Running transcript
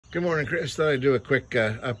Good morning, Chris. Thought I'd do a quick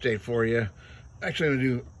update for you. Actually, I'm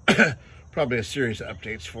going to do probably a series of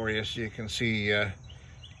updates for you so you can see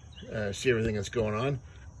everything that's going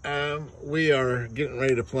on. We are getting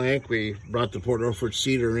ready to plank. We brought the Port Orford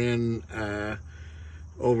cedar in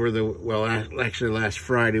actually last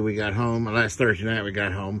Friday we got home. Last Thursday night we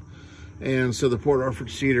got home. And so the Port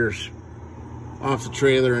Orford cedar's off the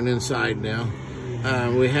trailer and inside now.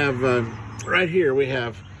 We have, right here, we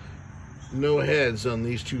have no heads on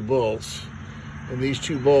these two bolts, and these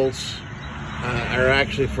two bolts are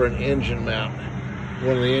actually for an engine mount,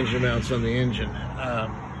 one of the engine mounts on the engine.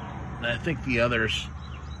 I think the others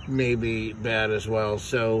may be bad as well,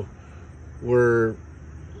 so we're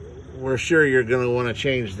sure you're going to want to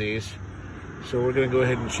change these, so we're going to go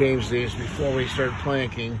ahead and change these before we start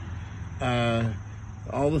planking.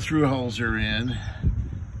 All the through holes are in.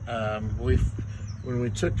 When we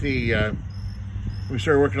took we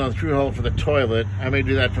started working on the through hole for the toilet. I may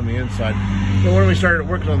do that from the inside. But when we started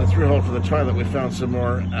working on the through hole for the toilet, we found some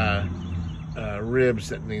more ribs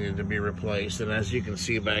that needed to be replaced. And as you can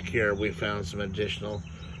see back here, we found some additional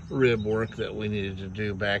rib work that we needed to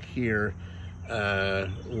do back here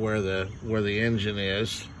where the engine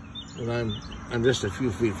is. And I'm just a few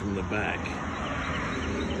feet from the back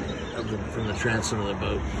from the transom of the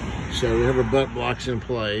boat. So we have our butt blocks in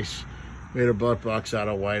place. Made our butt blocks out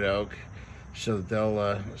of white oak, so that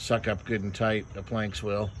they'll suck up good and tight, the planks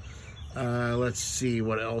will. Let's see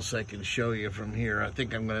what else I can show you from here. I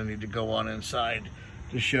think I'm going to need to go on inside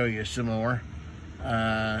to show you some more.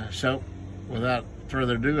 So without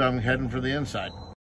further ado, I'm heading for the inside.